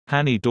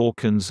Hanney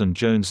Dawkins and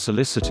Jones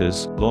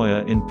Solicitors,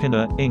 lawyer in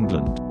Pinner,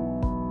 England.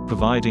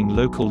 Providing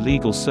local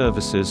legal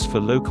services for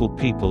local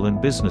people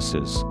and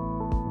businesses.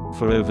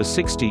 For over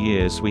 60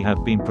 years we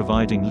have been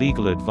providing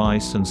legal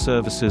advice and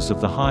services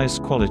of the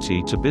highest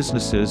quality to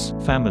businesses,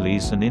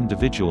 families and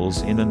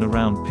individuals in and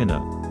around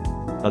Pinner.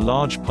 A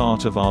large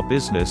part of our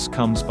business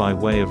comes by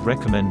way of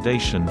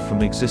recommendation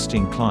from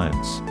existing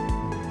clients.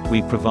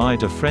 We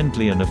provide a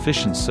friendly and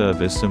efficient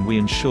service, and we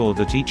ensure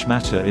that each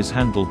matter is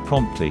handled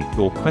promptly,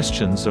 your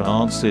questions are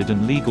answered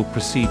and legal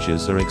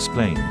procedures are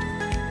explained.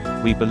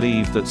 We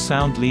believe that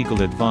sound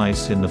legal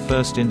advice in the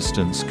first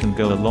instance can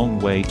go a long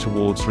way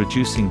towards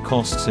reducing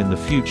costs in the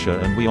future,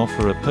 and we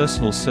offer a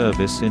personal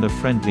service in a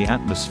friendly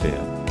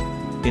atmosphere.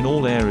 In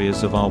all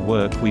areas of our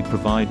work we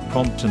provide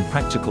prompt and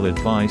practical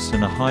advice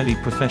and a highly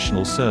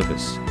professional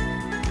service.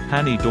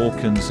 Hanney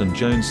Dawkins and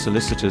Jones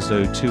Solicitors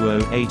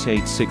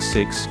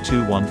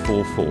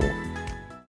 020-8866-2144